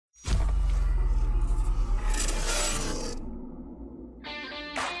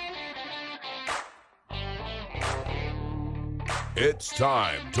It's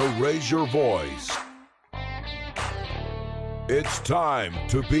time to raise your voice. It's time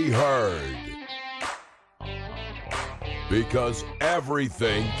to be heard. Because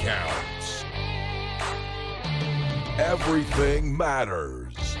everything counts. Everything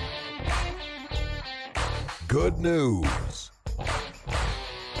matters. Good news.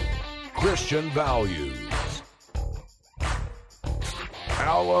 Christian values.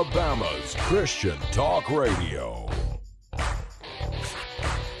 Alabama's Christian Talk Radio.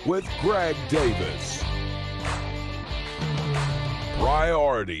 With Greg Davis.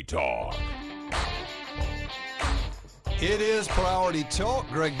 Priority Talk. It is Priority Talk.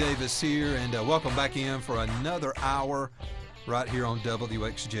 Greg Davis here, and welcome back in for another hour right here on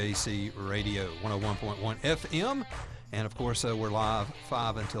WXJC Radio, 101.1 FM. And, of course, we're live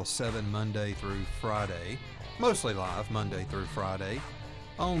 5 until 7 Monday through Friday. Mostly live Monday through Friday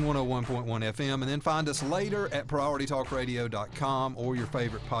on 101.1 FM. And then find us later at PriorityTalkRadio.com or your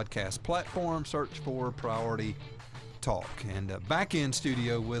favorite podcast platform. Search for Priority Talk. And back in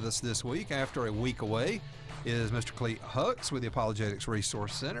studio with us this week after a week away is Mr. Clete Hux with the Apologetics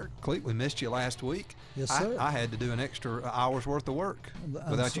Resource Center. Clete, we missed you last week. Yes, sir. I had to do an extra hour's worth of work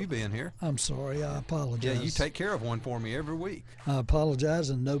without you being here. I'm sorry. I apologize. Yeah, you take care of one for me every week. I apologize,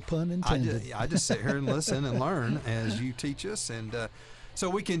 and no pun intended. I just sit here and listen and learn as you teach us. And so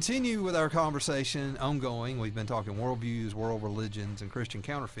we continue with our conversation ongoing. We've been talking worldviews, world religions, and Christian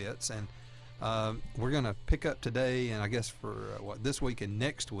counterfeits. And we're going to pick up today, and I guess for this week and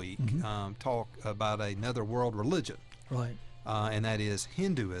next week, talk about another world religion. Right. And that is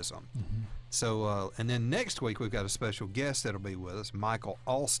Hinduism. Mm-hmm. So, and then next week we've got a special guest that'll be with us, Michael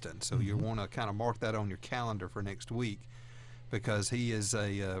Alston. So you'll want to kind of mark that on your calendar for next week, because he is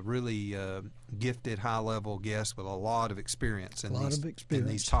a really gifted, high-level guest with a lot of experience in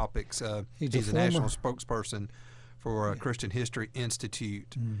these topics. He's a national spokesperson for Christian History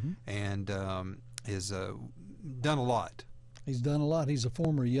Institute, and has done a lot. He's done a lot. He's a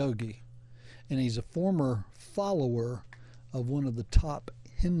former yogi, and he's a former follower of one of the top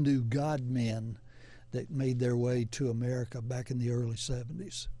Hindu god men that made their way to America back in the early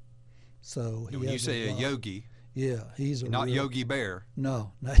 70s. So when you say a yogi, yeah, he's not Yogi Bear.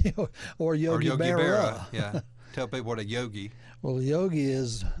 No, or Yogi Berra. Yeah, tell people what a yogi. Well, a yogi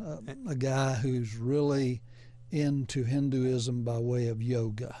is a guy who's really into Hinduism by way of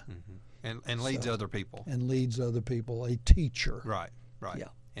yoga, and leads other people. And leads other people, a teacher. Right. Yeah.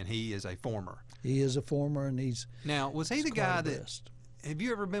 And he is a former. He is a former, and he's now. Was he the guy that? Have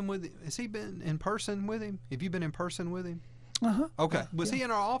you ever been with him? Has he been in person with him? Have you been in person with him? Okay. Was he in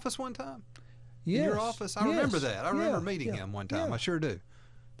our office one time? Yes. In your office? I remember that. I remember meeting him one time. I sure do.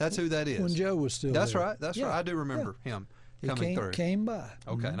 That's who that is. When Joe was still there. That's right. I do remember him coming through. Came by.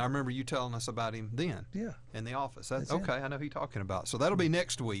 Okay. And I remember you telling us about him then. Yeah. In the office. That's okay. I know who you're talking about. So that'll be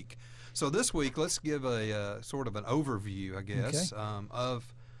next week. So this week, let's give a sort of an overview, I guess,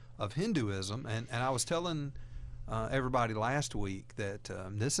 of Hinduism. And I was telling everybody last week that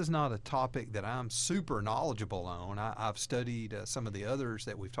this is not a topic that I'm super knowledgeable on. I've studied some of the others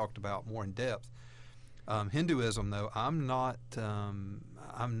that we've talked about more in depth. Hinduism, though, I'm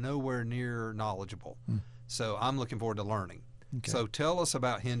nowhere near knowledgeable. So I'm looking forward to learning. Okay. So tell us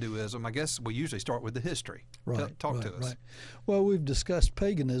about Hinduism. I guess we usually start with the history. Right. Talk to us. Right. Well, we've discussed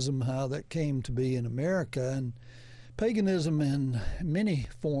paganism, how that came to be in America. And paganism in many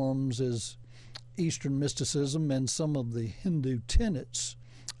forms is Eastern mysticism, and some of the Hindu tenets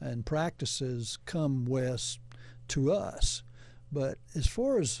and practices come west to us. But as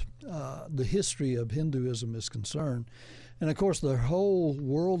far as the history of Hinduism is concerned, and of course their whole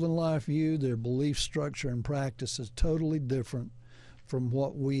world and life view, their belief structure and practice is totally different from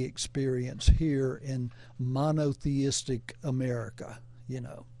what we experience here in monotheistic America,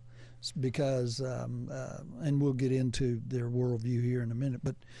 because, and we'll get into their worldview here in a minute.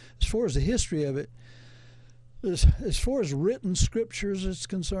 But as far as the history of it, as far as written scriptures is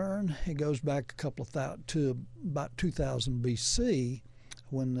concerned, it goes back to about 2000 BC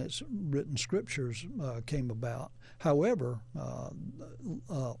when this written scriptures came about. However,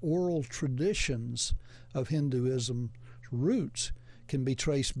 oral traditions of Hinduism's roots can be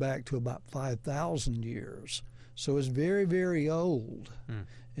traced back to about 5,000 years. So it's very, very old.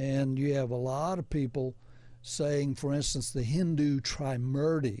 And you have a lot of people saying, for instance, the Hindu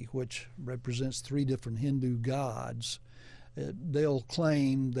Trimurti, which represents 3 different Hindu gods, they'll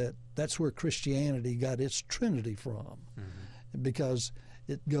claim that that's where Christianity got its Trinity from, because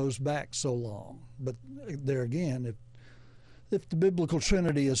it goes back so long. But there again, if the biblical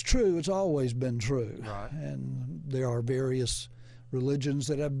Trinity is true, it's always been true. Right. And there are various religions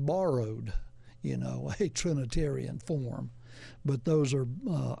that have borrowed, a Trinitarian form. but those are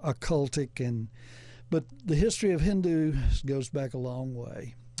occultic. But the history of Hindu goes back a long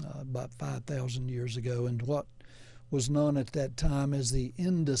way, about 5,000 years ago, and what was known at that time as the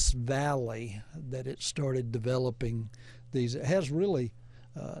Indus Valley, that it started developing these. It has really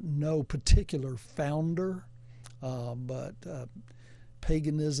no particular founder, but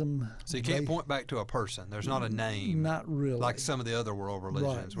paganism. So you can't point back to a person. There's not a name. Not really. Like some of the other world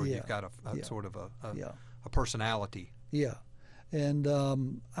religions, Right, where yeah, you've got a sort of yeah. a personality. Yeah. And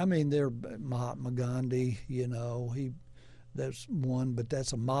I mean, there Mahatma Gandhi, that's one, but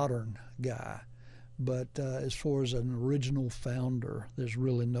that's a modern guy. But as far as an original founder, there's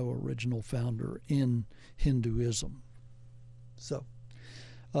really no original founder in Hinduism. So,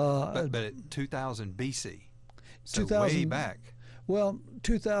 but at 2000 BC, so 2000, way back. Well,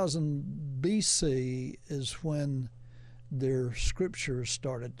 2000 BC is when their scriptures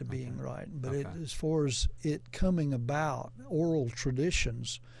started to being right. But as far as it coming about, oral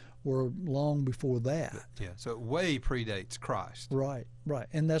traditions were long before that. Yeah, so it way predates Christ. Right.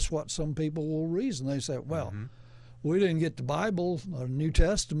 And that's what some people will reason. They say, well, we didn't get the Bible or New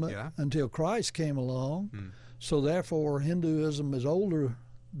Testament until Christ came along, so therefore Hinduism is older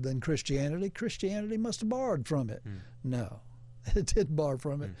than Christianity. Christianity must have borrowed from it. No. It did borrow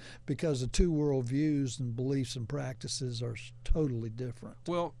from it because the two worldviews and beliefs and practices are totally different.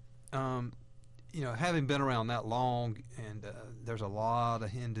 Well, having been around that long, and there's a lot of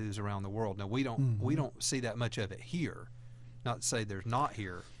Hindus around the world. Now we don't see that much of it here. Not to say there's not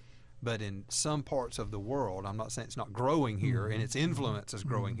here, but in some parts of the world, I'm not saying it's not growing here, and its influence is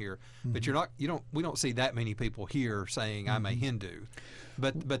growing here. But we don't see that many people here saying I'm a Hindu,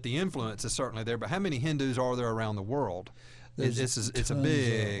 but the influence is certainly there. But how many Hindus are there around the world? It's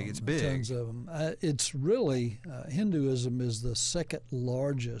big. Tons of them. It's really Hinduism is the second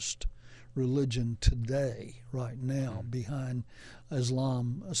largest religion today, right now, behind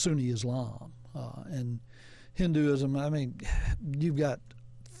Islam, Sunni Islam, and Hinduism. I mean, you've got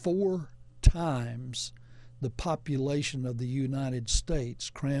 4 times the population of the United States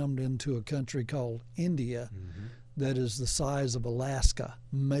crammed into a country called India, that is the size of Alaska,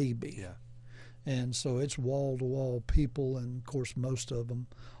 maybe. Yeah. And so it's wall-to-wall people, and of course most of them,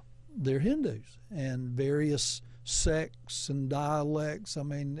 they're Hindus, and various sects and dialects. I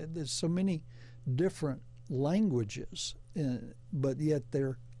mean, there's so many different languages, but yet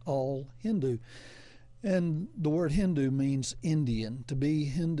they're all Hindu. And the word Hindu means Indian. To be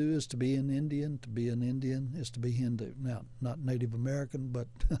Hindu is to be an Indian. To be an Indian is to be Hindu. Now, not Native American, but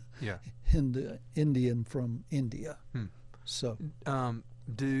Indian from India. So,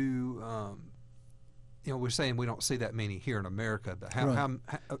 we're saying we don't see that many here in America, but how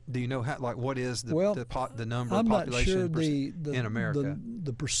do you know what is the number of population in America?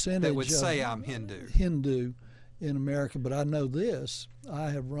 The percentage that would say I'm Hindu in America, but I know this.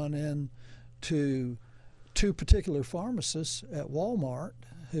 I have run into 2 particular pharmacists at Walmart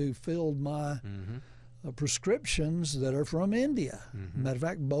who filled my prescriptions that are from India. Matter of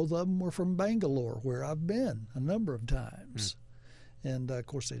fact, both of them were from Bangalore, where I've been a number of times. And of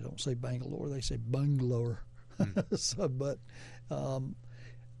course, they don't say Bangalore; they say Bangalore. So, but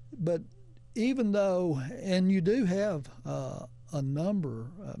even though, and you do have a number,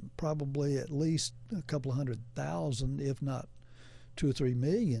 probably at least a couple of 100,000, if not 2 or 3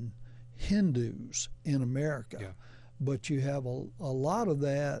 million Hindus in America, but you have a lot of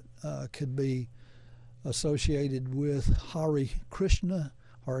that could be associated with Hare Krishna.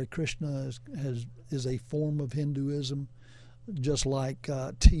 Hare Krishna is a form of Hinduism, just like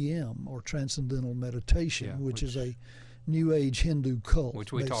TM, or Transcendental Meditation, which is a New Age Hindu cult.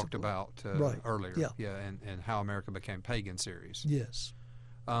 Which we talked about earlier. Yeah. And How America Became Pagan series. Yes.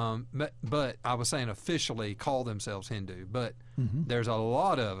 But I was saying officially call themselves Hindu, but there's a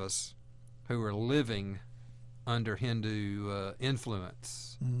lot of us who are living under Hindu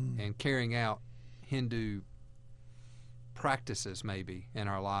influence and carrying out Hindu practices maybe in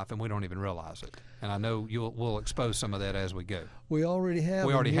our life, and we don't even realize it. And I know we'll expose some of that as we go. We already have.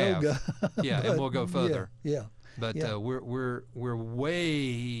 Yeah, and we'll go further. Yeah. But we're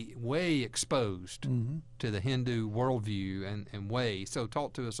way exposed to the Hindu worldview and way. So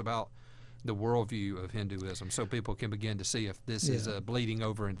talk to us about the worldview of Hinduism, so people can begin to see if this is bleeding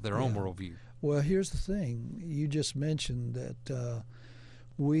over into their own worldview. Well, here's the thing. You just mentioned that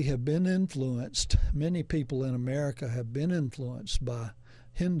we have been influenced. Many people in America have been influenced by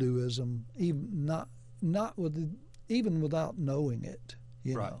Hinduism, even without knowing it.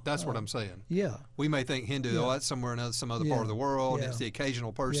 You right. know, That's what I'm saying. Yeah. We may think Hindu, oh, that's somewhere in some other part of the world. Yeah. It's the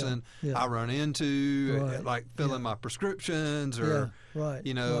occasional person Yeah. I run into, Right. like filling my prescriptions, or Right.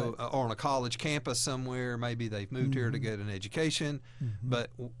 you know, or on a college campus somewhere. Maybe they've moved here to get an education,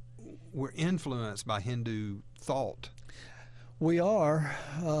 but we're influenced by Hindu thought. We are.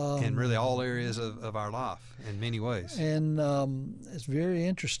 In really all areas of our life, in many ways. And it's very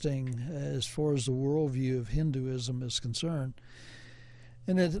interesting as far as the worldview of Hinduism is concerned.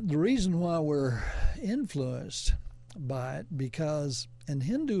 And the reason why we're influenced by it, because in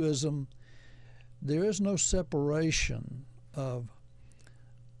Hinduism, there is no separation of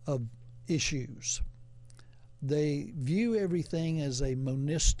issues. They view everything as a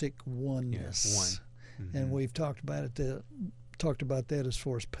monistic oneness. And we've talked about that as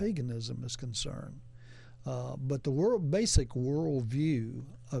far as paganism is concerned. But the basic worldview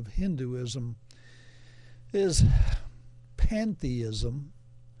of Hinduism is pantheism,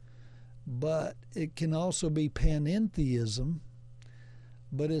 but it can also be panentheism,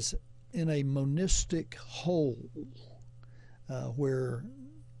 but it's in a monistic whole where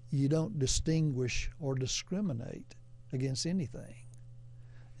you don't distinguish or discriminate against anything.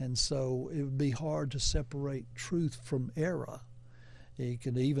 And so it would be hard to separate truth from error. You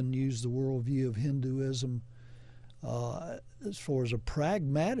could even use the worldview of Hinduism as far as a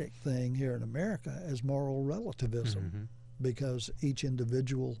pragmatic thing here in America as moral relativism, because each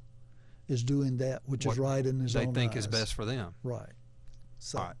individual is doing that which is right in his own eyes. They think is best for them. Right.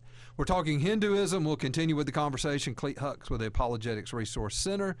 So, all right. We're talking Hinduism. We'll continue with the conversation. Clete Hux with the Apologetics Resource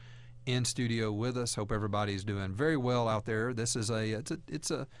Center in studio with us. Hope everybody's doing very well out there. This is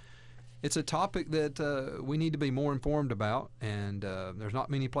it's a topic that we need to be more informed about, and there's not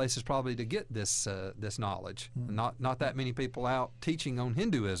many places probably to get this knowledge. Not that many people out teaching on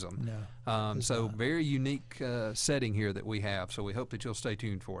Hinduism. No, so very unique setting here that we have. So we hope that you'll stay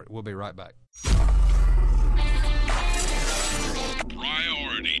tuned for it. We'll be right back.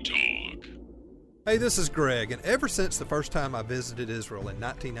 Priority Talk. Hey, this is Greg, and ever since the first time I visited Israel in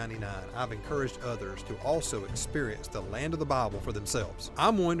 1999, I've encouraged others to also experience the land of the Bible for themselves.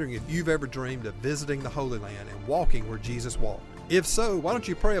 I'm wondering if you've ever dreamed of visiting the Holy Land and walking where Jesus walked. If so, why don't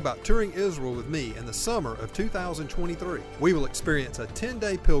you pray about touring Israel with me in the summer of 2023? We will experience a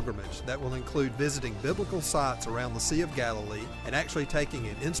 10-day pilgrimage that will include visiting biblical sites around the Sea of Galilee and actually taking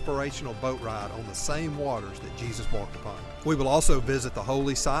an inspirational boat ride on the same waters that Jesus walked upon. We will also visit the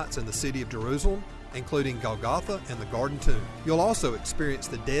holy sites in the city of Jerusalem, including Golgotha and the Garden Tomb. You'll also experience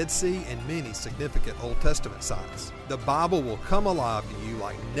the Dead Sea and many significant Old Testament sites. The Bible will come alive to you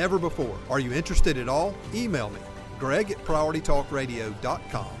like never before. Are you interested at all? Email me,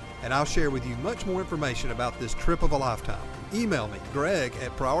 greg@prioritytalkradio.com, and I'll share with you much more information about this trip of a lifetime. Email me,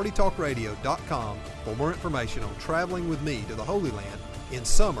 greg@prioritytalkradio.com, for more information on traveling with me to the Holy Land in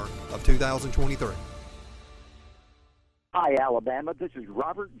summer of 2023. Hi, Alabama. This is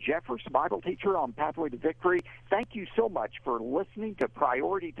Robert Jeffers, Bible teacher on Pathway to Victory. Thank you so much for listening to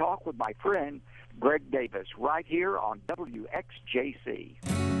Priority Talk with my friend Greg Davis right here on WXJC.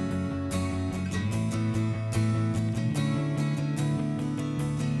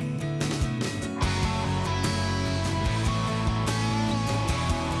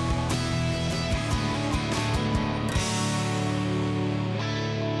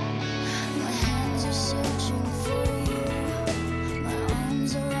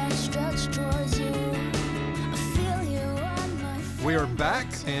 We are back,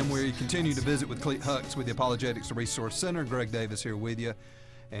 and we continue to visit with Clete Hux with the Apologetics Resource Center. Greg Davis here with you,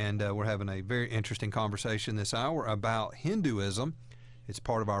 and we're having a very interesting conversation this hour about Hinduism. It's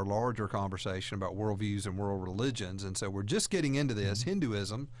part of our larger conversation about worldviews and world religions, and so we're just getting into this.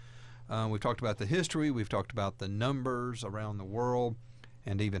 Hinduism, we've talked about the history, we've talked about the numbers around the world,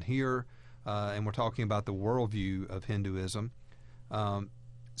 and even here, and we're talking about the worldview of Hinduism.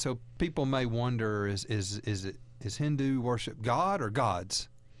 So people may wonder, is Hindu worship God or gods?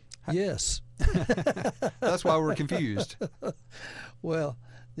 Yes. That's why we're confused. Well,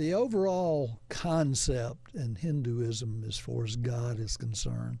 the overall concept in Hinduism as far as God is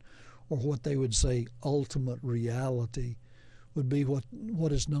concerned, or what they would say ultimate reality, would be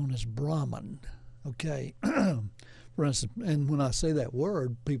what is known as Brahman. Okay? For instance, and when I say that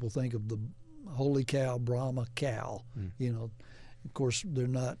word, people think of the holy cow, Brahma cow. You know, of course, they're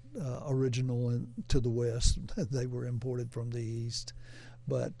not original to the West. They were imported from the East.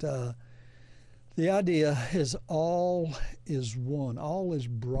 But the idea is all is one. All is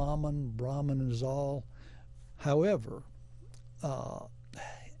Brahman. Brahman is all. However,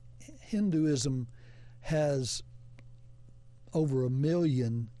 Hinduism has over 1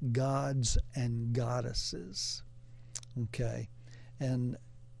 million gods and goddesses. Okay? And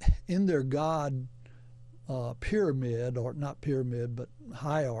in their God pyramid, or not pyramid, but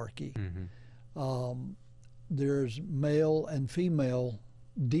hierarchy, there's male and female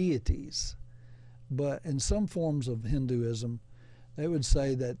deities. But in some forms of Hinduism, they would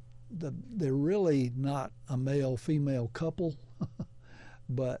say that they're really not a male-female couple,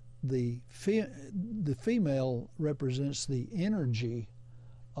 but the female represents the energy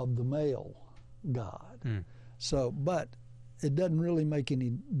of the male god. So, but it doesn't really make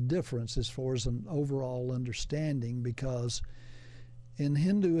any difference as far as an overall understanding, because in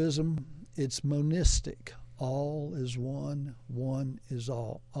Hinduism it's monistic. All is one, one is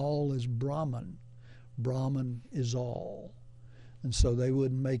all. All is Brahman. Brahman is all. And so they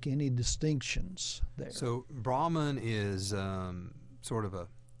wouldn't make any distinctions there. So Brahman is sort of a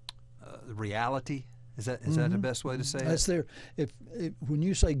reality. Is that the best way to say That's it? there. When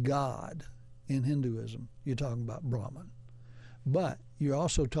you say God in Hinduism, you're talking about Brahman. But you're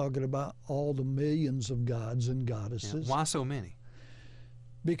also talking about all the millions of gods and goddesses. Yeah. Why so many?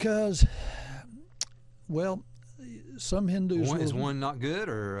 Because, well, some Hindus... Is one not good,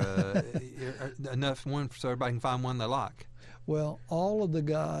 or enough one so everybody can find one they like? Well, all of the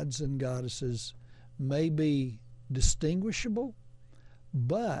gods and goddesses may be distinguishable,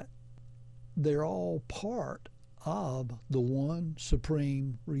 but they're all part of the one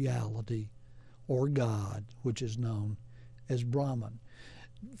supreme reality, or God, which is known as Brahman.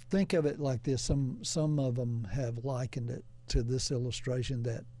 Think of it like this. Some of them have likened it to this illustration,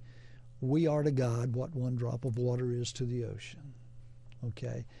 that we are to God what one drop of water is to the ocean.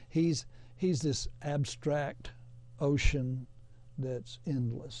 Okay? He's this abstract ocean that's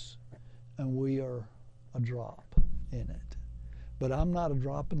endless, and we are a drop in it. But I'm not a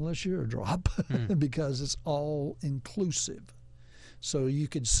drop unless you're a drop, because it's all inclusive. So you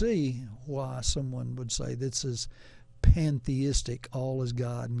could see why someone would say this is pantheistic, all is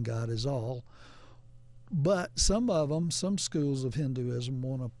God and God is all. But some schools of Hinduism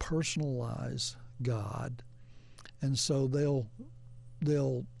want to personalize God, and so they'll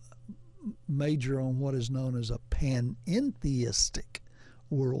major on what is known as a panentheistic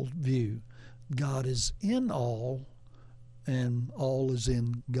worldview. God is in all, and all is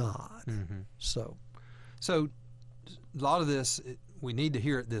in God. So a lot of this, we need to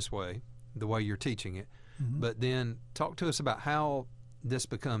hear it this way, the way you're teaching it. But then talk to us about how this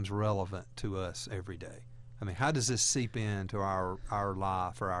becomes relevant to us every day. I mean, how does this seep into our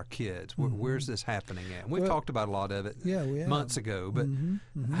life or our kids? Where's this happening at? And we've talked about a lot of it months ago, but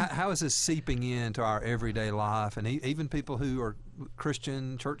how is this seeping into our everyday life, and even people who are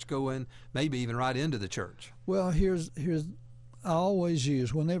Christian, church-going, maybe even right into the church? Well, here's I always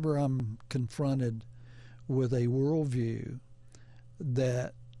use, whenever I'm confronted with a worldview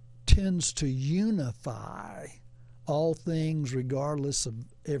that tends to unify all things regardless of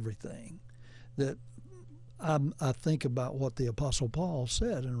everything, that I think about what the Apostle Paul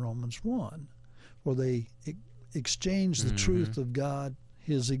said in Romans 1, where they exchanged the truth of God,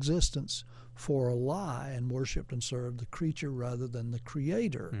 his existence, for a lie, and worshiped and served the creature rather than the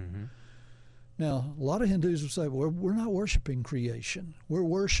Creator. Now, a lot of Hindus will say, well, we're not worshiping creation. We're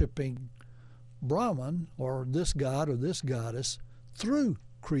worshiping Brahman, or this god or this goddess, through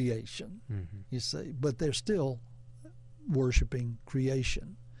creation, you see. But they're still worshiping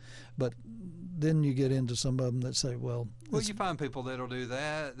creation. But then you get into some of them that say, well, you find people that'll do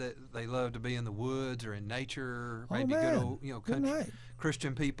that they love to be in the woods or in nature, maybe man. good old, country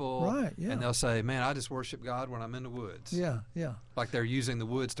Christian people, right? Yeah. And they'll say, man, I just worship God when I'm in the woods. Yeah. Like they're using the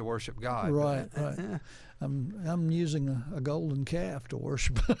woods to worship God. Right. I'm using a golden calf to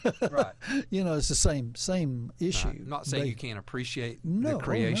worship. Right. It's the same issue. I'm not saying you can't appreciate the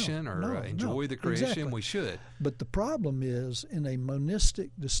creation or enjoy the creation. Exactly. We should. But the problem is, in a monistic,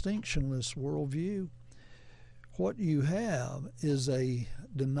 distinctionless worldview, what you have is a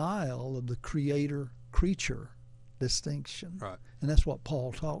denial of the creator-creature distinction. Right. And that's what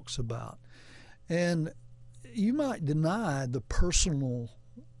Paul talks about. And you might deny the personal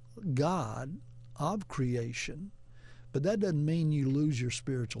God of creation, but that doesn't mean you lose your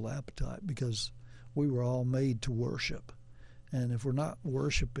spiritual appetite, because we were all made to worship. And if we're not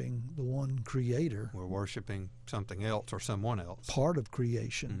worshiping the one Creator, we're worshiping something else or someone else. Part of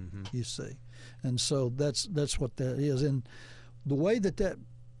creation, you see. And so that's what that is. And the way that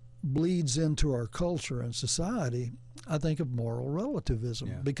bleeds into our culture and society, I think of moral relativism.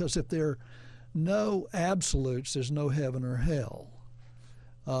 Yeah. Because if there are no absolutes, there's no heaven or hell.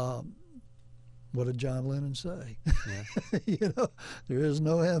 What did John Lennon say? Yeah. There is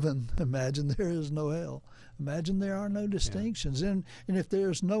no heaven. Imagine there is no hell. Imagine there are no distinctions. And if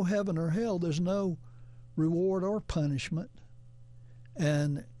there's no heaven or hell, there's no reward or punishment.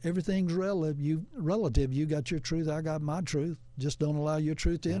 And everything's relative. You got your truth, I got my truth. Just don't allow your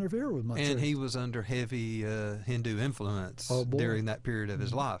truth to interfere with my truth. And he was under heavy Hindu influence during that period of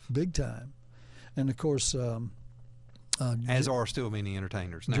his life. Big time. And, of course, as are still many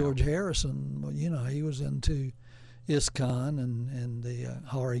entertainers now. George Harrison, well, he was into ISKCON and the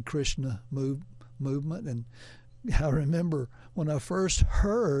Hare Krishna movement. And I remember when I first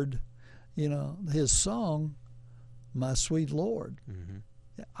heard, his song, My Sweet Lord,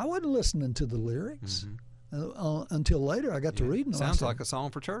 I wasn't listening to the lyrics until later. I got to reading them. Sounds like a song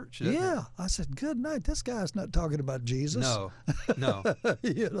for church. Yeah. I said, good night. This guy's not talking about Jesus. No.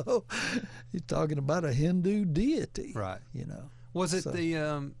 He's talking about a Hindu deity. Right. Was it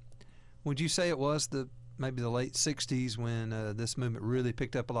would you say it was maybe the late 60s when this movement really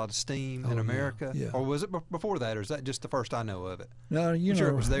picked up a lot of steam in America? Yeah. Or was it before that, or is that just the first I know of it? No, sure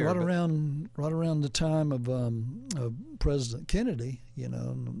it was there, around the time of President Kennedy,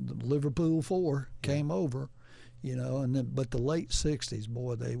 the Liverpool Four came over, but the late 60s,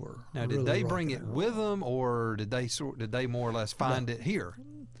 boy, they were. Now, did they bring it with them, or did they more or less find it here?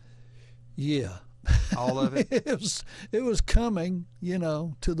 Yeah. All of it? It was coming,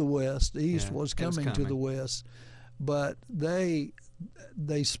 to the west. The east was coming to the west. But they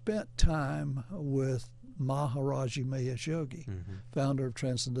spent time with Maharaji Mahesh Yogi, founder of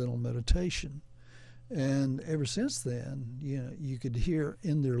Transcendental Meditation. And ever since then, you could hear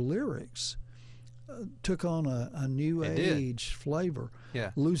in their lyrics, took on a new age flavor. Yeah.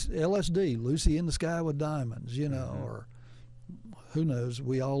 LSD, Lucy in the Sky with Diamonds, or who knows,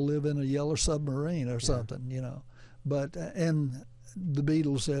 we all live in a yellow submarine or something, But, and the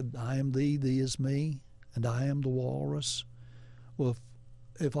Beatles said, I am thee, thee is me, and I am the walrus. Well,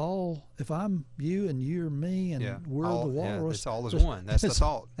 if I'm you and you're me and we're the walrus. It's all is one. That's the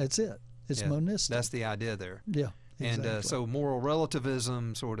thought. That's it. It's monistic. That's the idea there. Yeah, exactly. And so moral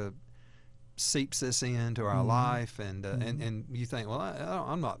relativism sort of seeps this into our life, and you think, well,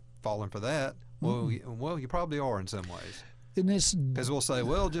 I'm not falling for that. Well, you probably are in some ways. Because we'll say,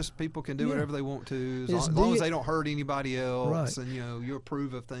 well, just people can do whatever they want to, as long as they don't hurt anybody else, and you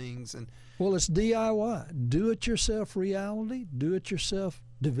approve of things. And well, it's DIY, do-it-yourself reality, do-it-yourself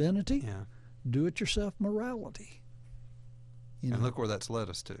divinity, do-it-yourself morality. And look where that's led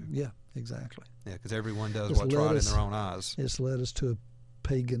us to. Yeah, exactly. Yeah, because everyone does what's right in their own eyes. It's led us to a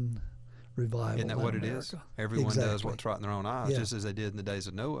pagan revival. Isn't that what it is? Everyone does what's right in their own eyes, just as they did in the days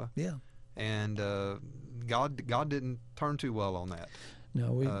of Noah. Yeah. And God didn't turn too well on that.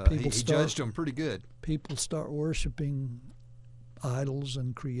 No, he judged them pretty good. People start worshiping idols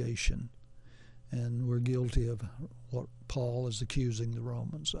and creation, and we're guilty of what Paul is accusing the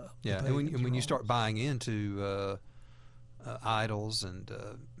Romans of. Yeah, and when you start buying into idols and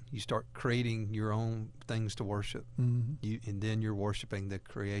you start creating your own things to worship, and then you're worshiping the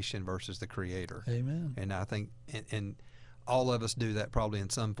creation versus the Creator. Amen. And I think and all of us do that probably in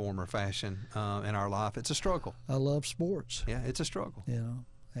some form or fashion in our life. It's a struggle. I love sports. Yeah, it's a struggle.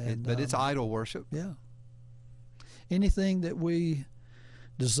 But it's idol worship. Yeah. Anything that we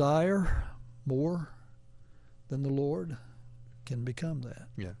desire more than the Lord can become that.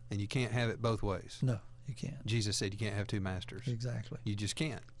 Yeah, and you can't have it both ways. No, you can't. Jesus said you can't have two masters. Exactly. You just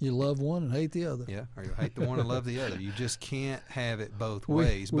can't. You love one and hate the other. Yeah, or you hate the one and love the other. You just can't have it both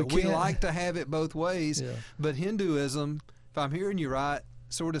ways. But we like to have it both ways. Yeah. But Hinduism, if I'm hearing you right,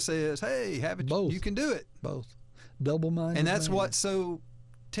 sort of says, hey, have it both. You can do it. Both. Double-minded. And that's what's so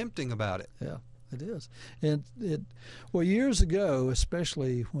tempting about it. Yeah, it is. And years ago,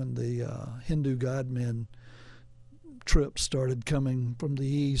 especially when the Hindu godmen trips started coming from the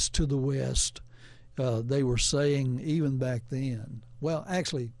east to the west, they were saying, even back then, well,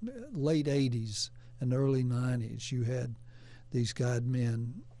 actually, late 80s and early 90s, you had these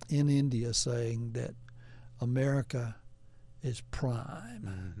godmen in India saying that America is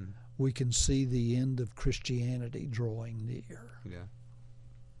prime. We can see the end of Christianity drawing near. Yeah.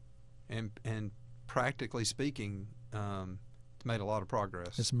 And practically speaking, it's made a lot of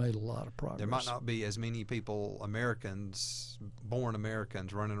progress. It's made a lot of progress. There might not be as many people, born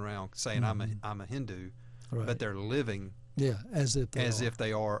Americans, running around saying I'm a Hindu, but they're living as if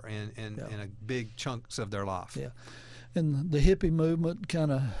they are in a big chunks of their life. Yeah. And the hippie movement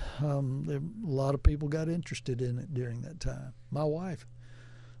kind of, a lot of people got interested in it during that time. My wife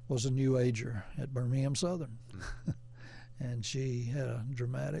was a New Ager at Birmingham Southern, and she had a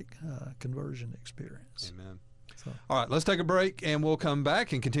dramatic conversion experience. Amen. All right, let's take a break, and we'll come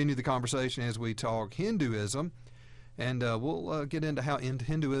back and continue the conversation as we talk Hinduism. And we'll get into how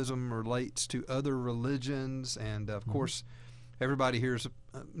Hinduism relates to other religions. And, of course, everybody hears,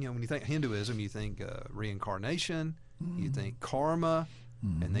 when you think Hinduism, you think reincarnation, you think karma,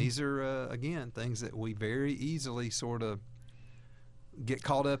 and these are, again, things that we very easily sort of get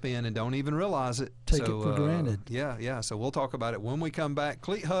caught up in and don't even realize it. Take it for granted. Yeah. So we'll talk about it when we come back.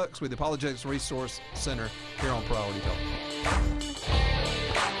 Clete Hux with the Apologetics Resource Center here on Priority Talk.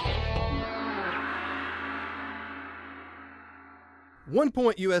 1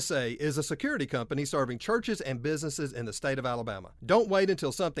 Point USA is a security company serving churches and businesses in the state of Alabama. Don't wait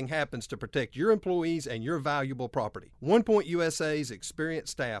until something happens to protect your employees and your valuable property. 1 Point USA's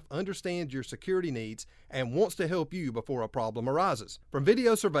experienced staff understands your security needs and wants to help you before a problem arises. From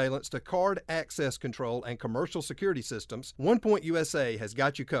video surveillance to card access control and commercial security systems, 1 Point USA has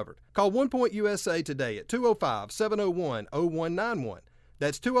got you covered. Call 1 Point USA today at 205-701-0191.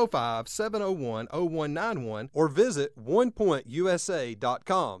 That's 205-701-0191, or visit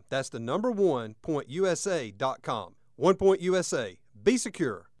onepointusa.com. That's the number 1pointusa.com. 1 Point USA. Be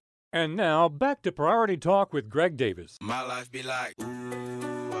secure. And now, back to Priority Talk with Greg Davis. My life be like, ooh,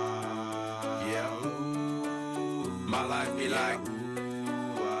 yeah, ooh. My life be like,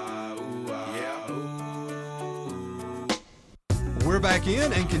 ooh, yeah, ooh. We're back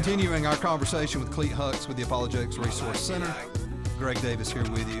in and continuing our conversation with Clete Hux with the Apologetics Resource Center. Greg Davis here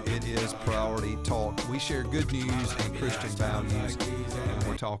with you. It is Priority Talk. We share good news and Christian values. And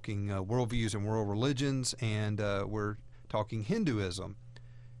we're talking worldviews and world religions, and we're talking Hinduism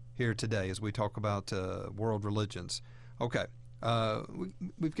here today as we talk about world religions. Okay,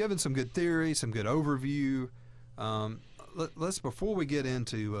 we've given some good theory, some good overview. Let's before we get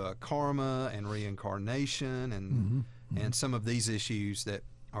into karma and reincarnation and some of these issues that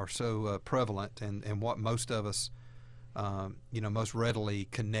are so prevalent and what most of us most readily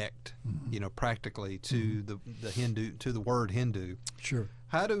connect, practically to the Hindu, to the word Hindu. Sure.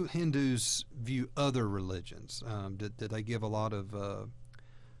 How do Hindus view other religions? Did they give a lot of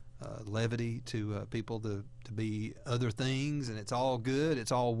levity to people to be other things, and it's all good,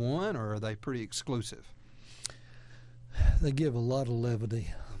 it's all one, or are they pretty exclusive? They give a lot of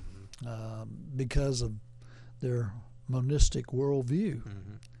levity because of their monistic worldview.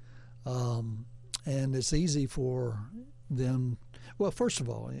 And it's easy for them. Well, first of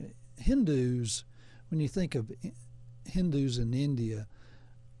all, Hindus, when you think of Hindus in India,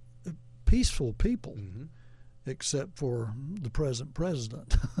 peaceful people, except for the present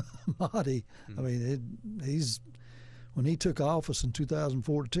president, Modi. I mean, when he took office in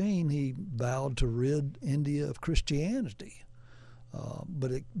 2014, he vowed to rid India of Christianity,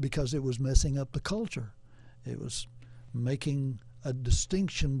 because it was messing up the culture. It was making a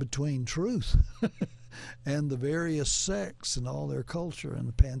distinction between truth and the various sects and all their culture and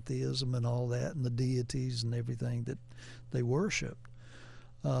the pantheism and all that and the deities and everything that they worshiped.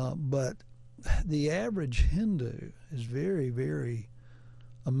 But the average Hindu is very, very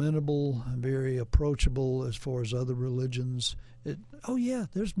amenable and very approachable as far as other religions.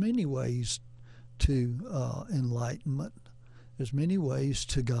 There's many ways to enlightenment. There's many ways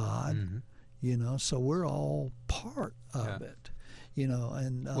to God, so we're all part of it.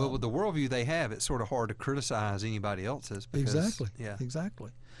 And with the worldview they have, it's sort of hard to criticize anybody else's. Because,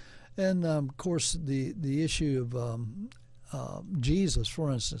 Exactly. And of course, the issue of Jesus, for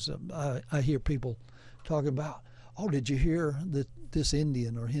instance, I hear people talking about, did you hear that this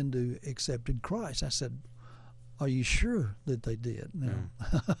Indian or Hindu accepted Christ? I said, are you sure that they did? Now,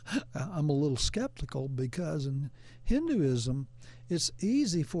 I'm a little skeptical because in Hinduism, it's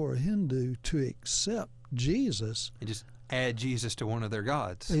easy for a Hindu to accept Jesus. And just add Jesus to one of their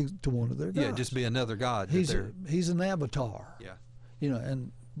gods. To one of their gods. Yeah, just be another god. He's an avatar. Yeah.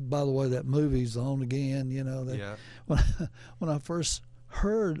 And by the way, that movie's on again. When I first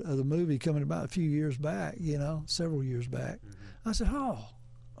heard of the movie coming about a few years back, several years back, I said, a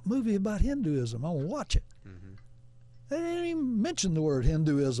movie about Hinduism. I want to watch it. They didn't even mention the word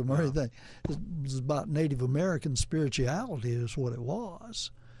Hinduism or anything. It was about Native American spirituality is what it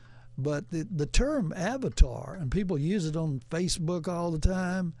was. But the term avatar, and people use it on Facebook all the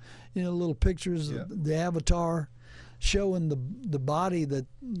time, little pictures of the avatar showing the body that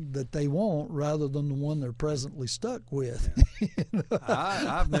they want rather than the one they're presently stuck with.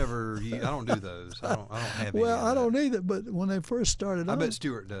 I've never, I don't do those. I don't have any. Well, I don't either, but when they first started I bet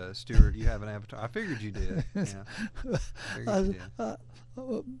Stuart does. Stuart, you have an avatar. I figured you did.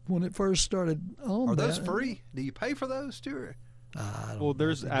 When it first started on, are those free? Do you pay for those, Stuart?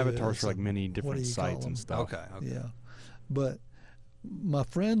 There's avatars for like many different sites and stuff. Okay. Yeah. But my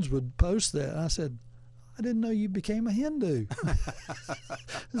friends would post that. I said, I didn't know you became a Hindu. I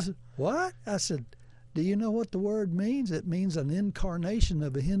said, what? I said, do you know what the word means? It means an incarnation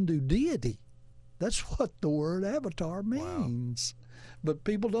of a Hindu deity. That's what the word avatar means. Wow. But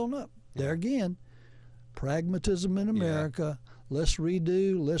people don't know. Yeah. There again, pragmatism in America. Yeah. Let's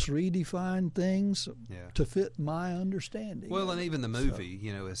redefine things to fit my understanding. Well, and even the movie,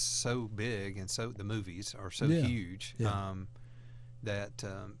 is so big, and so the movies are so huge that.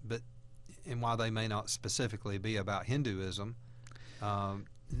 But while they may not specifically be about Hinduism,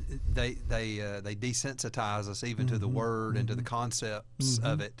 they desensitize us even to the word and to the concepts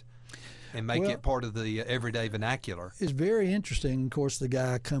of it, and make it part of the everyday vernacular. It's very interesting, of course, the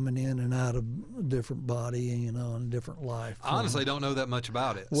guy coming in and out of a different body, and a different life. I honestly don't know that much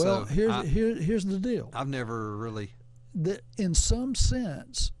about it. Well, so here's the deal. I've never really... In some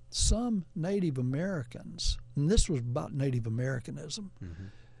sense, some Native Americans, and this was about Native Americanism,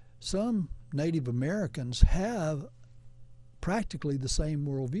 some Native Americans have practically the same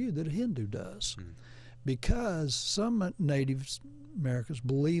worldview that a Hindu does, because some Native Americans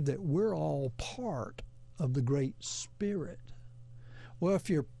believe that we're all part of the Great Spirit. Well, if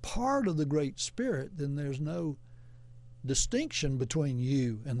you're part of the Great Spirit, then there's no distinction between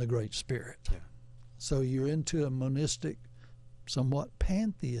you and the Great Spirit. Yeah. So you're into a monistic, somewhat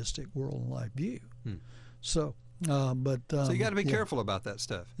pantheistic world and life view. So you got to be careful about that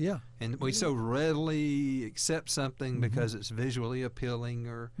stuff. Yeah. And we so readily accept something because it's visually appealing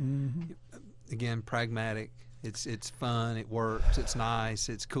or, again, pragmatic. It's fun, it works, it's nice,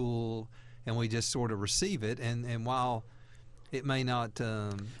 it's cool, and we just sort of receive it. And while it may not,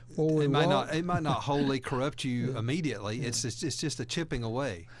 it might not wholly corrupt you immediately, it's just a chipping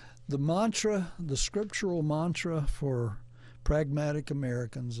away. The scriptural mantra for pragmatic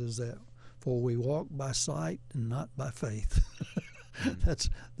Americans is that, for we walk by sight and not by faith.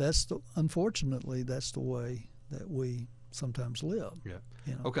 Unfortunately, that's the way that we sometimes live.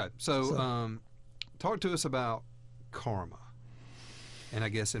 Yeah. Okay. So talk to us about karma, and I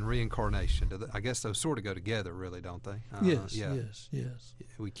guess in reincarnation. I guess those sort of go together, really, don't they? Yes.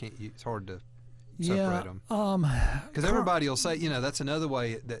 We can't. It's hard to separate them. Because everybody will say, that's another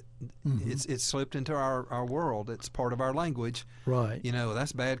way that it's slipped into our world. It's part of our language. Right.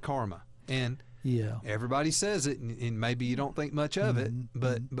 That's bad karma. And everybody says it, and maybe you don't think much of it,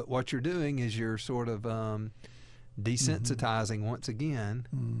 but what you're doing is you're sort of desensitizing once again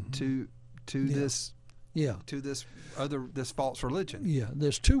to this false religion. Yeah,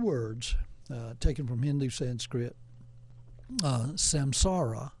 there's two words taken from Hindu Sanskrit,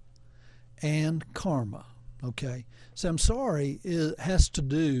 samsara and karma. Okay, samsara has to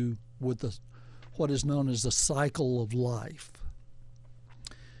do with what is known as the cycle of life.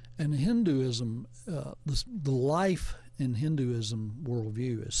 And Hinduism, the life in Hinduism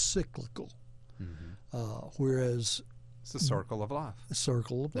worldview is cyclical, whereas it's the circle of life. The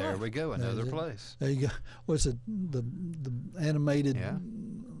circle of life. There we go, another place. There you go. What's it? The animated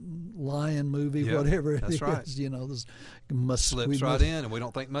lion movie, whatever it is. That's right. This slips right in, and we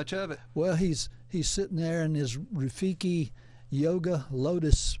don't think much of it. Well, he's sitting there in his Rafiki yoga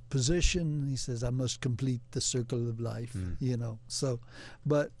lotus position. He says, I must complete the circle of life, So,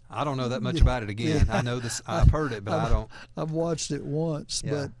 but I don't know that much about it again. I know this, I've heard it, but I don't. I've watched it once,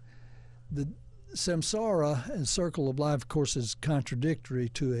 but the samsara and circle of life, of course, is contradictory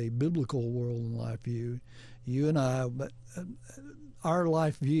to a biblical world and life view. You and I, but our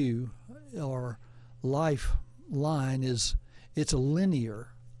life view, our life line it's a linear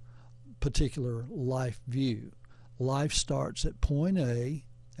particular life view. Life starts at point A,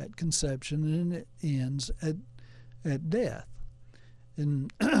 at conception, and it ends at death.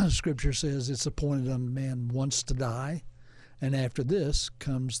 And Scripture says it's appointed unto man once to die, and after this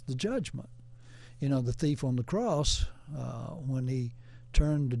comes the judgment. The thief on the cross, when he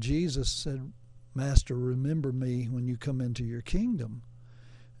turned to Jesus, said, Master, remember me when you come into your kingdom.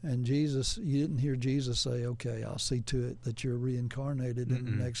 And you didn't hear Jesus say, okay, I'll see to it that you're reincarnated in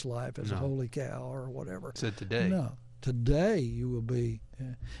the next life as a holy cow or whatever. Said today. No, today you will be.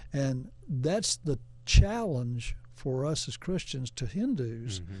 And that's the challenge for us as Christians to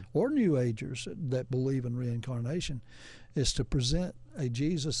Hindus or New Agers that believe in reincarnation, is to present a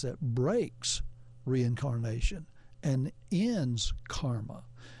Jesus that breaks reincarnation and ends karma.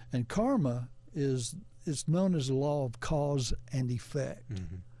 And karma it's known as the law of cause and effect.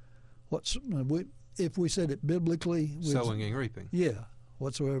 If we said it biblically, sowing and reaping. Yeah,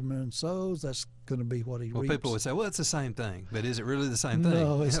 whatsoever man sows, that's going to be what he reaps. Well, people would say, well, it's the same thing, but is it really the same thing?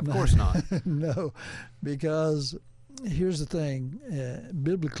 No, it's of not. Course not. No, because here's the thing,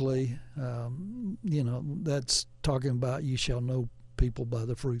 biblically, that's talking about you shall know people by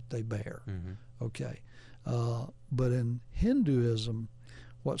the fruit they bear. Okay, but in Hinduism,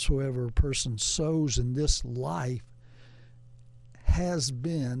 whatsoever a person sows in this life has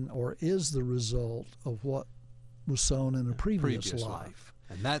been or is the result of what was sown in a previous life.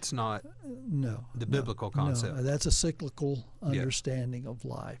 And that's not the biblical No, concept. that's a cyclical understanding of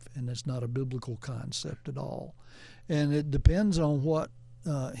life, and it's not a biblical concept at all. And it depends on what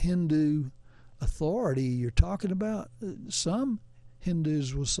Hindu authority you're talking about. Some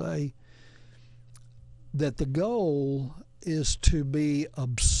Hindus will say that the goal is to be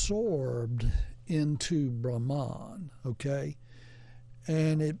absorbed into Brahman, okay?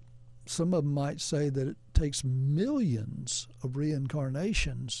 And some of them might say that it takes millions of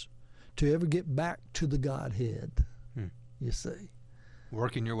reincarnations to ever get back to the Godhead, you see.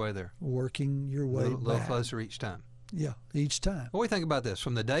 Working your way there. Working your way back. A little closer each time. Yeah, each time. Well, we think about this.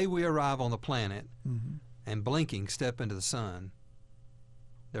 From the day we arrive on the planet and blinking step into the sun,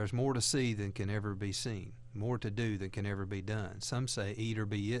 there's more to see than can ever be seen, more to do than can ever be done. Some say eat or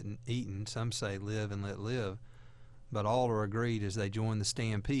be eaten. Some say live and let live. But all are agreed as they join the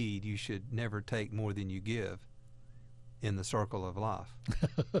stampede, you should never take more than you give in the circle of life.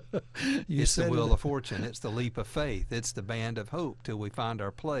 It's the wheel of fortune. It's the leap of faith. It's the band of hope till we find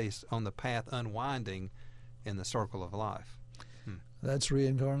our place on the path unwinding in the circle of life. That's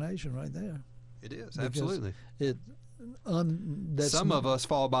reincarnation right there. It is, absolutely. Some of us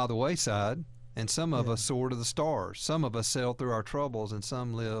fall by the wayside, and some of us soar to the stars. Some of us sail through our troubles, and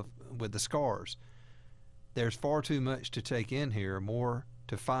some live with the scars. There's far too much to take in here, more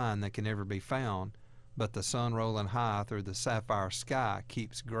to find than can ever be found, but the sun rolling high through the sapphire sky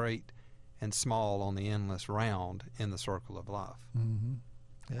keeps great and small on the endless round in the circle of life.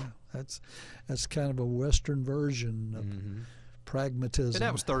 Yeah, that's kind of a Western version of pragmatism. And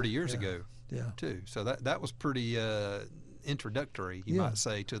that was 30 years ago, yeah, too. So that was pretty introductory, you might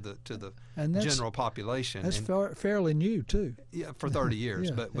say, to the general population. That's fairly new too. Yeah, for 30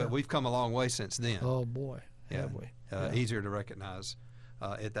 years, but we've come a long way since then. Oh boy, have we? Easier to recognize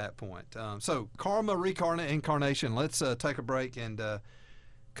at that point. So karma, reincarnation. Let's take a break and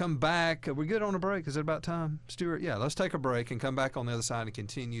come back. Are we good on a break? Is it about time, Stuart? Yeah, let's take a break and come back on the other side and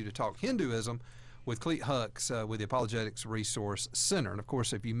continue to talk Hinduism with Clete Hux with the Apologetics Resource Center. And, of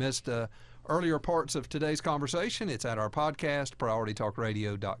course, if you missed earlier parts of today's conversation, it's at our podcast,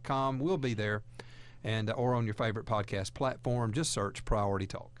 PriorityTalkRadio.com. We'll be there, and or on your favorite podcast platform. Just search Priority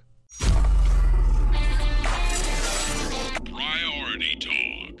Talk. Priority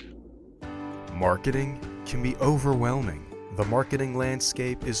Talk. Marketing can be overwhelming. The marketing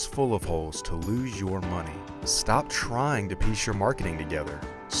landscape is full of holes to lose your money. Stop trying to piece your marketing together.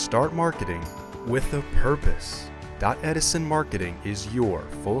 Start marketing with a purpose. Edison Marketing is your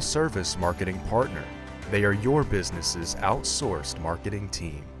full-service marketing partner. They are your business's outsourced marketing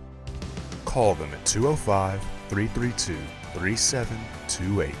team. Call them at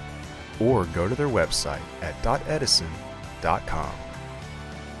 205-332-3728 or go to their website at .edison.com.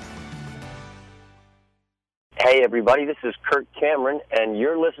 Hey everybody, this is Kurt Cameron, and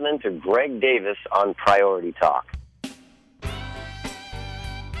you're listening to Greg Davis on Priority Talk.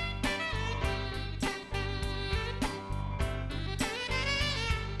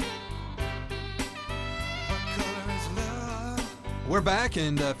 We're back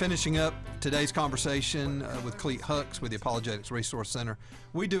and finishing up today's conversation with Clete Hux with the Apologetics Resource Center.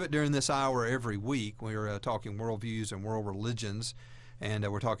 We do it during this hour every week. We're talking worldviews and world religions. And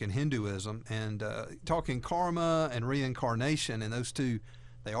we're talking Hinduism and talking karma and reincarnation, and those two,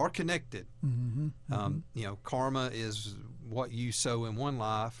 they are connected. Karma is what you sow in one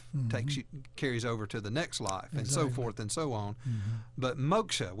life carries over to the next life, and so forth and so on. But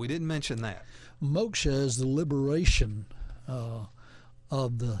moksha, we didn't mention that. Moksha is the liberation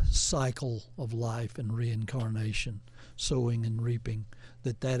of the cycle of life and reincarnation, sowing and reaping.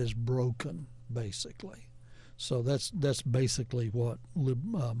 That is broken, basically. So that's basically what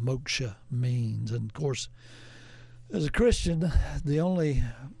moksha means. And of course, as a Christian, the only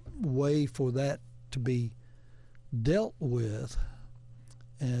way for that to be dealt with,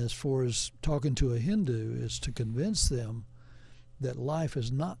 as far as talking to a Hindu, is to convince them that life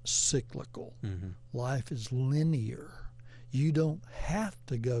is not cyclical. Life is linear. You don't have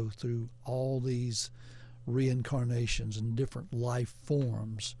to go through all these reincarnations and different life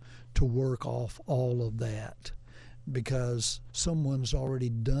forms to work off all of that, because someone's already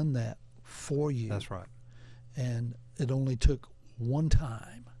done that for you. That's right. And it only took one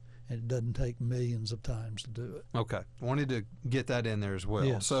time, and it doesn't take millions of times to do it. Okay. I wanted to get that in there as well.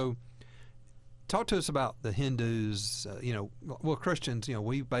 Yes. So talk to us about the Hindus. Christians,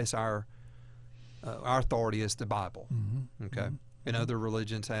 we base our authority is the Bible. Okay. And other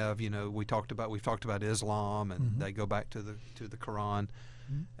religions have, we've talked about Islam, and they go back to the Quran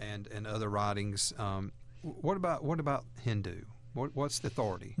and other writings. What about Hindu? What's the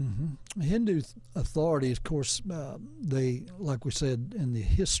authority? Hindu authority, of course, they, like we said, in the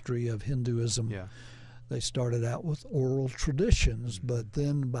history of Hinduism, they started out with oral traditions, but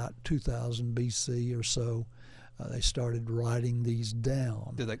then about 2000 BC or so, they started writing these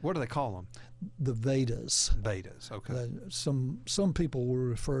down. What do they call them? The Vedas. Vedas, okay. Some people will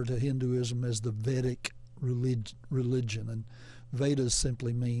refer to Hinduism as the Vedic religion, and Vedas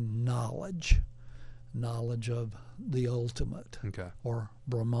simply mean knowledge of the ultimate, or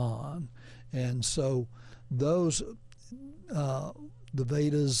Brahman. And so those, the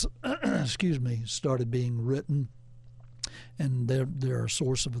Vedas, started being written, and they're a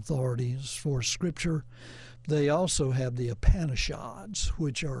source of authorities for Scripture. They also have the Upanishads,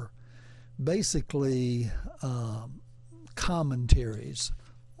 which are basically commentaries,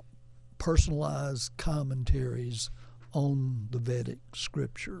 personalized commentaries on the Vedic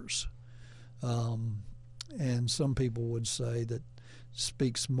scriptures. And some people would say that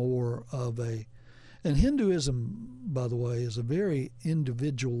speaks more of and Hinduism, by the way, is a very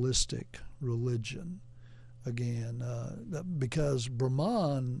individualistic religion, again, because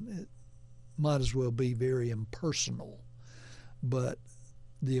Brahman might as well be very impersonal. But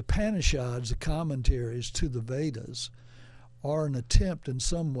the Upanishads, the commentaries to the Vedas, are an attempt in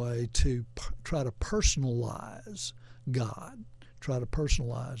some way to try to personalize God, try to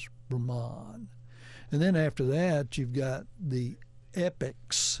personalize Brahman. And then after that, you've got the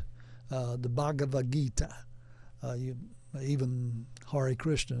epics, the Bhagavad Gita. Even Hare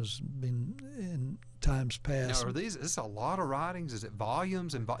Krishna has been in times past. Now, is this a lot of writings? Is it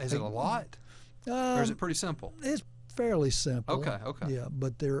volumes? Is it a lot? Or is it pretty simple? It's fairly simple. Okay. Yeah,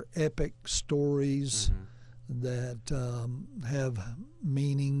 but they're epic stories that have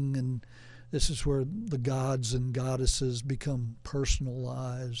meaning, and this is where the gods and goddesses become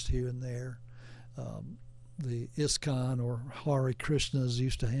personalized here and there. The ISKCON or Hare Krishnas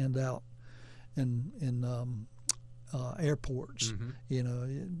used to hand out in airports.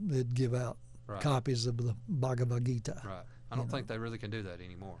 They'd give out copies of the Bhagavad Gita. Right. I don't think they really can do that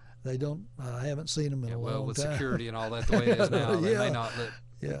anymore. They don't. I haven't seen them in a long time. Well, with security and all that the way it is now, they may not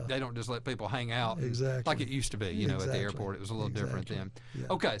let. They don't just let people hang out like it used to be. At the airport, it was a little different then. Yeah.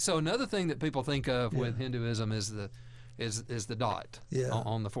 Okay, so another thing that people think of with Hinduism is the dot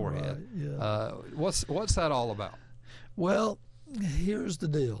on the forehead. Right. Yeah. What's that all about? Well, here's the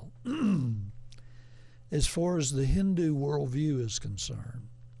deal. As far as the Hindu worldview is concerned,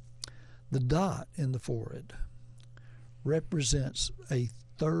 the dot in the forehead represents a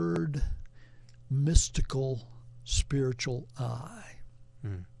third mystical spiritual eye.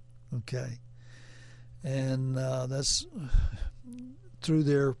 Okay, and that's through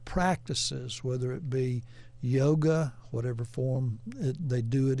their practices, whether it be yoga, whatever form they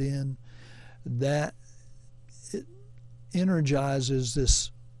do it in, that it energizes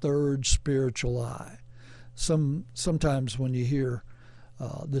this third spiritual eye. Sometimes when you hear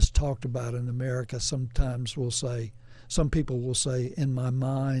this talked about in America, some people will say, in my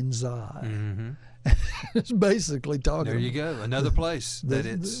mind's eye. It's basically talking. There you go, another place that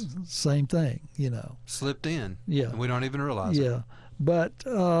it's same thing, slipped in. Yeah, and we don't even realize it. Yeah, but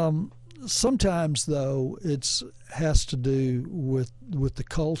sometimes though it has to do with the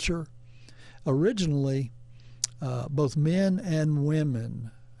culture. Originally, both men and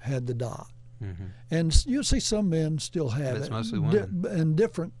women had the dot. And you'll see some men still have it, mostly women. And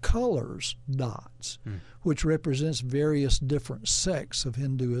different colors dots, which represents various different sects of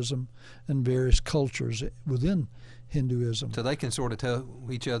Hinduism and various cultures within Hinduism. So they can sort of tell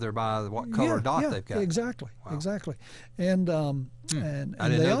each other by what color dot they've got. Exactly, wow. Exactly. And I didn't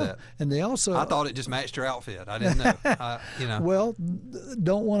know that. And they also, I thought it just matched your outfit. I didn't know. Well,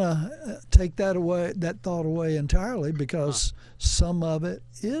 don't want to take that thought away entirely, because some of it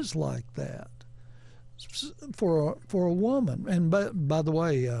is like that for a woman. And by the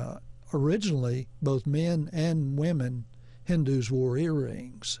way, originally both men and women Hindus wore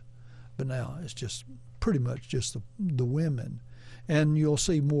earrings, but now it's just pretty much just the women, and you'll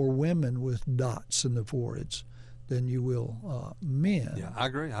see more women with dots in the foreheads than you will men. Yeah, I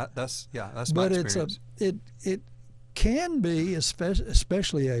agree. That's but my experience. It can be,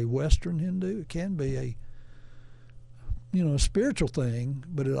 especially a Western Hindu, it can be a spiritual thing,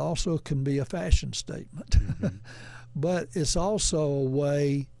 but it also can be a fashion statement. But it's also a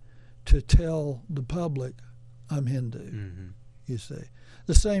way to tell the public, I'm Hindu. You see,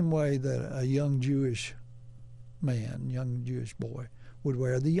 the same way that a young Jewish boy would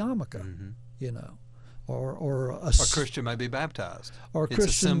wear the yarmulke, or a Christian may be baptized. Or it's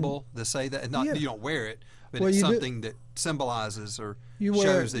Christian, a symbol to say that. You don't wear it, but it's something that symbolizes or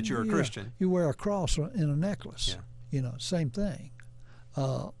shows that you're a Christian. You wear a cross in a necklace. same thing.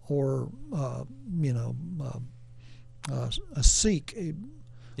 A Sikh,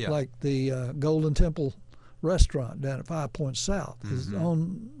 like the Golden Temple restaurant down at 5 Points South is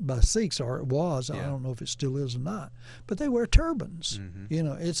owned by Sikhs, or it was. I don't know if it still is or not. But they wear turbans.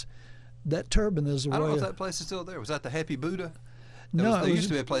 It's that turban is a way. I don't know if that place is still there. Was that the Happy Buddha? There used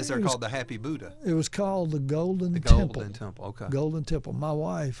to be a place there called the Happy Buddha. It was called the Golden Temple. Golden Temple, okay. Golden Temple. My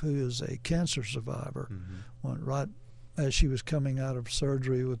wife, who is a cancer survivor, went right as she was coming out of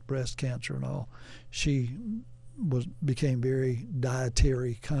surgery with breast cancer and all. She became very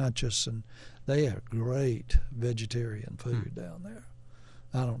dietary conscious, and they have great vegetarian food down there.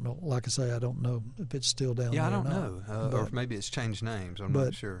 I don't know. Like I say, I don't know if it's still down there. Yeah, I don't know. Or maybe it's changed names. I'm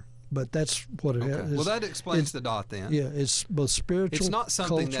not sure. But that's what it is. Well, that explains the dot then. Yeah, it's both spiritual, it's not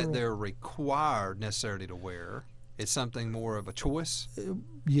something cultural. that they're required necessarily to wear. It's something more of a choice.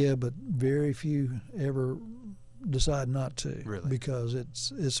 Yeah, but very few ever decide not to. Really? Because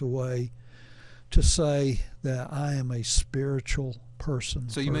it's a way to say that I am a spiritual person.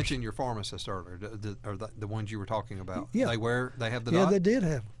 So you mentioned your pharmacist earlier, or the ones you were talking about. Yeah. They have the dot? Yeah, they did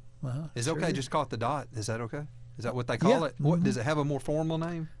have. Is it okay just call it the dot? Is that okay? Is that what they call it? What does it have a more formal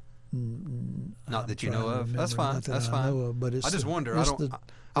name? Not that you know of. That's fine. That's fine. But I just wonder.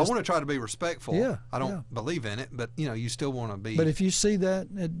 I want to try to be respectful. Yeah. I don't believe in it, but you still want to be. But if you see that,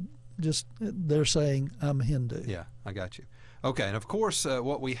 they're saying I'm Hindu. Yeah, I got you. Okay, and of course,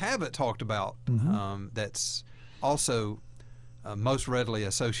 what we haven't talked about that's also most readily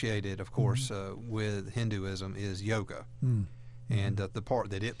associated, of course, with Hinduism is yoga. And the part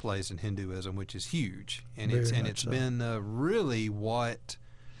that it plays in Hinduism, which is huge, and it's been really what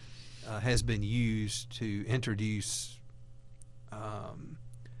has been used to introduce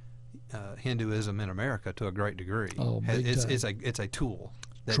Hinduism in America to a great degree. Oh, big time. It's a tool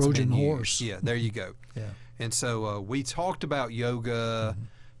that's Trojan been horse. used. Yeah, there you go. Yeah. And so we talked about yoga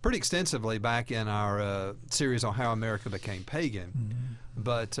pretty extensively back in our series on how America became pagan.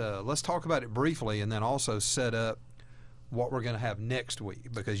 But let's talk about it briefly, and then also set up what we're going to have next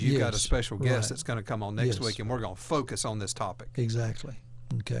week, because you've got a special guest that's going to come on next week, and we're going to focus on this topic. Exactly.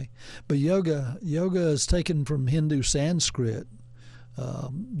 Okay. But yoga is taken from Hindu Sanskrit,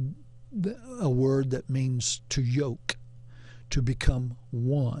 a word that means to yoke, to become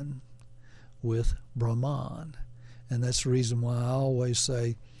one with Brahman. And that's the reason why I always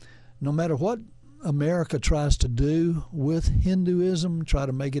say, no matter what America tries to do with Hinduism, try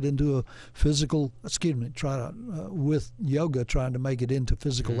to make it into a physical, with yoga, trying to make it into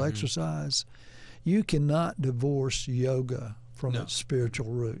physical exercise, you cannot divorce yoga from its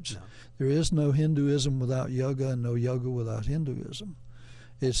spiritual roots. No. There is no Hinduism without yoga, and no yoga without Hinduism.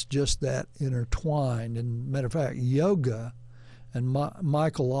 It's just that intertwined. And matter of fact, yoga, and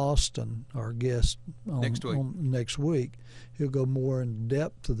Michael Austin, our guest next week, he'll go more in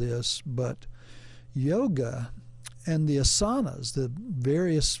depth to this, but yoga and the asanas, the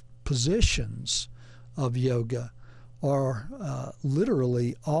various positions of yoga, are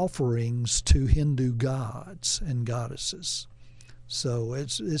literally offerings to Hindu gods and goddesses. So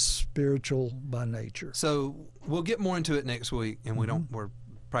it's spiritual by nature. So we'll get more into it next week, and we're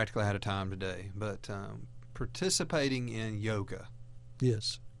practically out of time today. But participating in yoga,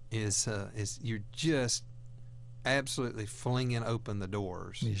 is you're just absolutely flinging open the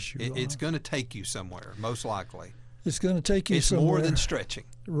doors. Yes, it's going to take you somewhere, most likely. It's going to take you somewhere. It's more than stretching.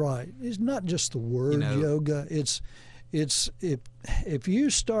 Right. It's not just the word yoga. It's if you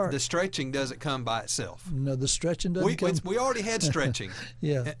start. The stretching doesn't come by itself. No, the stretching doesn't come. We already had stretching.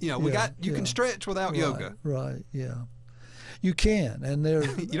 You can stretch without yoga. Right. Yeah. You can, and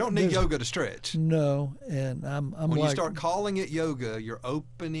you don't need yoga to stretch. No, and I'm when you start calling it yoga, you're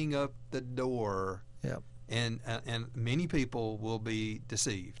opening up the door. Yep. And many people will be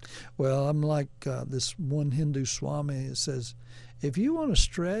deceived. Well, I'm like this one Hindu Swami that says, if you want to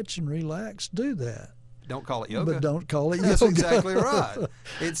stretch and relax, do that. Don't call it yoga. But don't call it yoga. That's exactly right.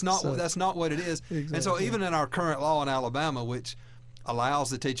 It's not. That's not what it is. Exactly. And so even in our current law in Alabama, which allows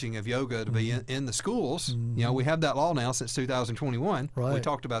the teaching of yoga to be in the schools, we have that law now since 2021. Right. We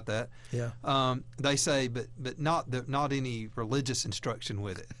talked about that. Yeah. They say, but not any religious instruction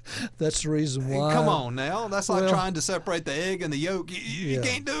with it. That's the reason why. Come on now. That's like trying to separate the egg and the yolk. You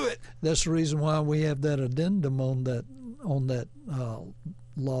can't do it. That's the reason why we have that addendum on that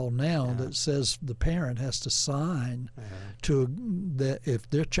law now that says the parent has to sign to that if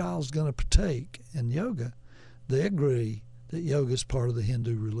their child's going to partake in yoga, they agree that yoga is part of the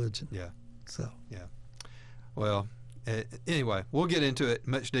Hindu religion. Yeah. So. Yeah. Well, Anyway, we'll get into it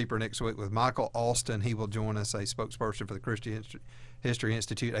much deeper next week with Michael Austin. He will join us, a spokesperson for the Christian History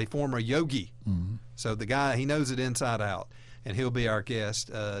Institute, a former yogi. Mm-hmm. So the guy, he knows it inside out, and he'll be our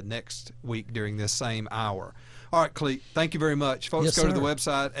guest next week during this same hour. All right, Clete, thank you very much. Folks, Yes, go to sir. the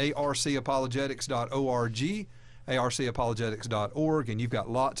website, arcapologetics.org, arcapologetics.org, and you've got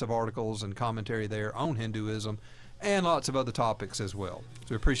lots of articles and commentary there on Hinduism and lots of other topics as well. So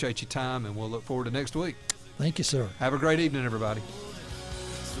we appreciate your time, and we'll look forward to next week. Thank you, sir. Have a great evening, everybody.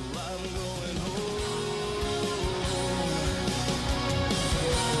 So I'm